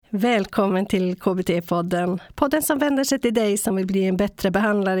Välkommen till KBT-podden. Podden som vänder sig till dig som vill bli en bättre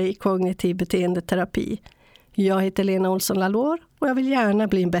behandlare i kognitiv beteendeterapi. Jag heter Lena Olsson Lalor och jag vill gärna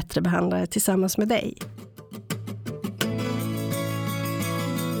bli en bättre behandlare tillsammans med dig.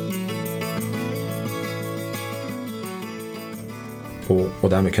 Och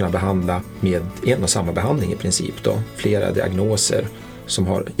därmed kunna behandla med en och samma behandling i princip då. Flera diagnoser som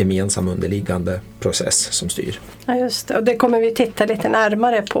har gemensam underliggande process som styr. Ja, just det. Och det kommer vi titta lite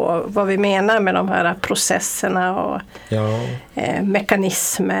närmare på vad vi menar med de här processerna och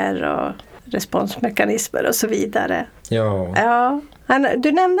mekanismer och responsmekanismer och så vidare. Ja.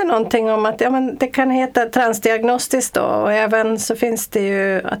 Du nämnde någonting om att det kan heta transdiagnostiskt då, och även så finns det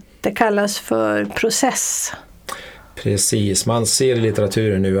ju att det kallas för process. Precis, man ser i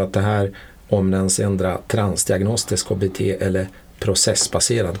litteraturen nu att det här omnämns ändra transdiagnostisk KBT eller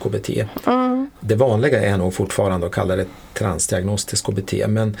processbaserad KBT. Det vanliga är nog fortfarande att kalla det transdiagnostisk KBT,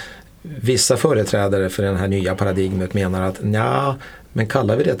 men vissa företrädare för den här nya paradigmet menar att men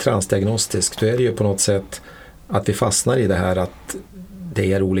kallar vi det transdiagnostiskt, då är det ju på något sätt att vi fastnar i det här att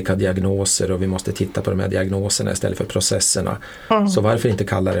det är olika diagnoser och vi måste titta på de här diagnoserna istället för processerna. Så varför inte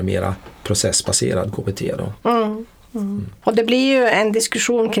kalla det mera processbaserad KBT då? Och det blir ju en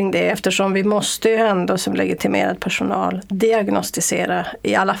diskussion kring det, eftersom vi måste ju ändå som legitimerad personal diagnostisera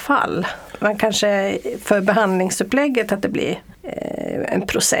i alla fall. Man kanske för behandlingsupplägget att det blir en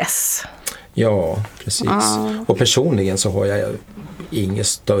process. Ja, precis. Och personligen så har jag inget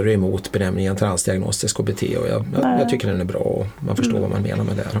större emot benämningen transdiagnostisk KBT, och jag tycker den är bra och man förstår vad man menar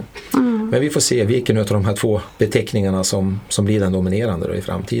med det. Men vi får se vilken av de här två beteckningarna som blir den dominerande då i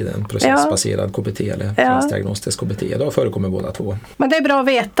framtiden. Processbaserad KBT eller transdiagnostisk KBT. Då förekommer båda två. Men det är bra att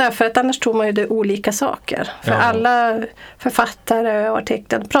veta, för att annars tror man ju det är olika saker. För alla författare och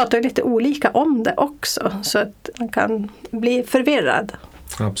artiklar pratar ju lite olika om det också, så att man kan bli förvirrad.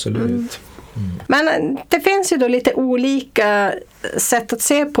 Absolut. Men det finns ju då lite olika sätt att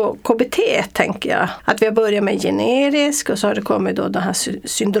se på KBT, tänker jag. Att vi har börjat med generisk, och så har det kommit då den här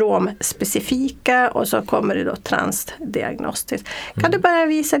syndromspecifika, och så kommer det då transdiagnostiskt. Kan du bara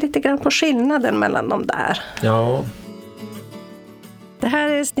visa lite grann på skillnaden mellan de där? Ja. Det här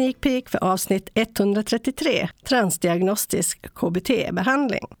är en sneak peek för avsnitt 133, transdiagnostisk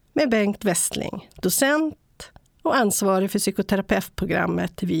KBT-behandling, med Bengt Westling, docent och ansvarig för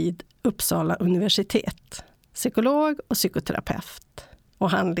psykoterapeutprogrammet vid Uppsala universitet, psykolog och psykoterapeut och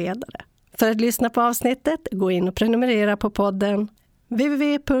handledare. För att lyssna på avsnittet, gå in och prenumerera på podden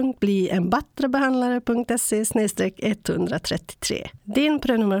www.blienbattrebehandlare.se/133. Din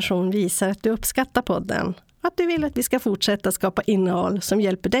prenumeration visar att du uppskattar podden och att du vill att vi ska fortsätta skapa innehåll som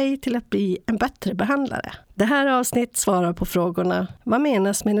hjälper dig till att bli en bättre behandlare. Det här avsnitt svarar på frågorna: vad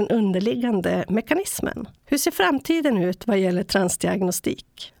menas med den underliggande mekanismen? Hur ser framtiden ut vad gäller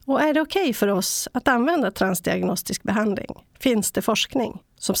transdiagnostik? Och är det okej för oss att använda transdiagnostisk behandling? Finns det forskning?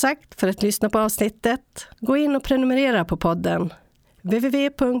 Som sagt, för att lyssna på avsnittet, gå in och prenumerera på podden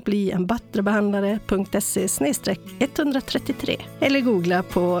www.blienbattrebehandlare.se/133 eller googla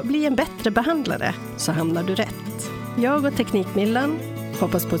på Bli en bättre behandlare, så hamnar du rätt. Jag och Teknikmillan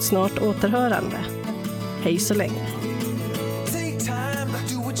hoppas på ett snart återhörande. Hej så länge.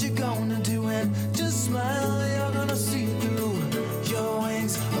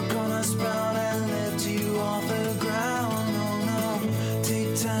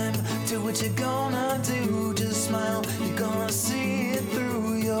 What you gonna do? Just smile. You're gonna see it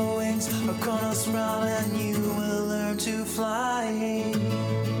through. Your wings are gonna sprout and you will learn to fly.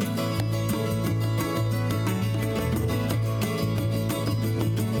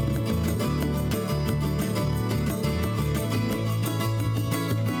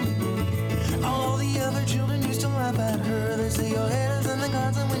 All the other children used to laugh at her. They say your head is in the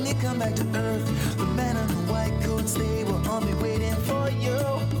clouds, and when you come back to earth, the men in the white coats, they will all be waiting for you.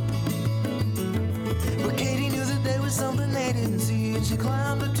 But Katie knew that there was something they didn't see, and she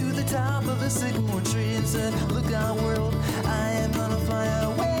climbed up to the top of the sycamore tree and said, look out world, I am gonna fly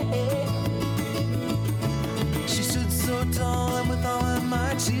away. She stood so tall, and with all her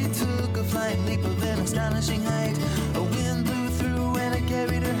might she took a flying leap of an astonishing height. A wind blew through and it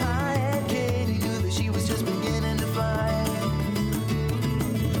carried her high, and Katie knew that she was just beginning to fly.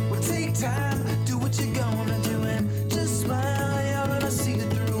 Well, take time, do what you're gonna do, and just smile, you're gonna see it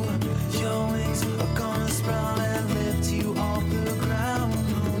through. Your wings are gonna sprout and lift you off the ground.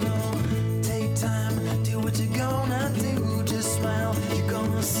 Oh no, take time, do what you're gonna do. Just smile, you're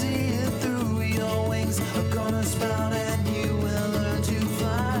gonna see it through. Your wings are gonna sprout and you will learn to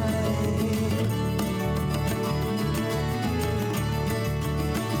fly.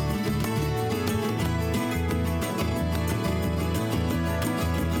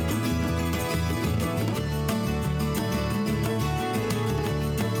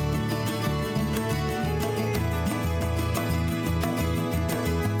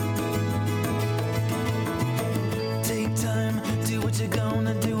 you're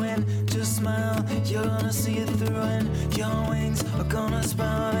gonna do and just smile. You're gonna see it through and your wings are gonna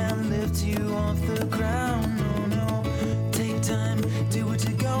sprout and lift you off the ground. No, no, take time, do what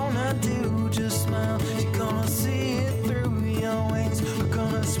you're gonna do, just smile. You're gonna see it through, your wings are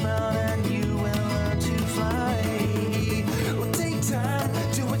gonna sprout and you will learn to fly. Well, take time,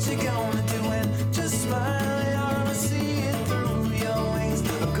 do what you're gonna do and just smile. You're gonna see it through, your wings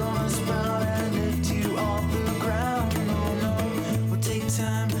are gonna sprout and lift you off the ground. No, no, well, take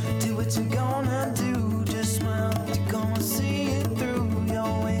time, do what you're gonna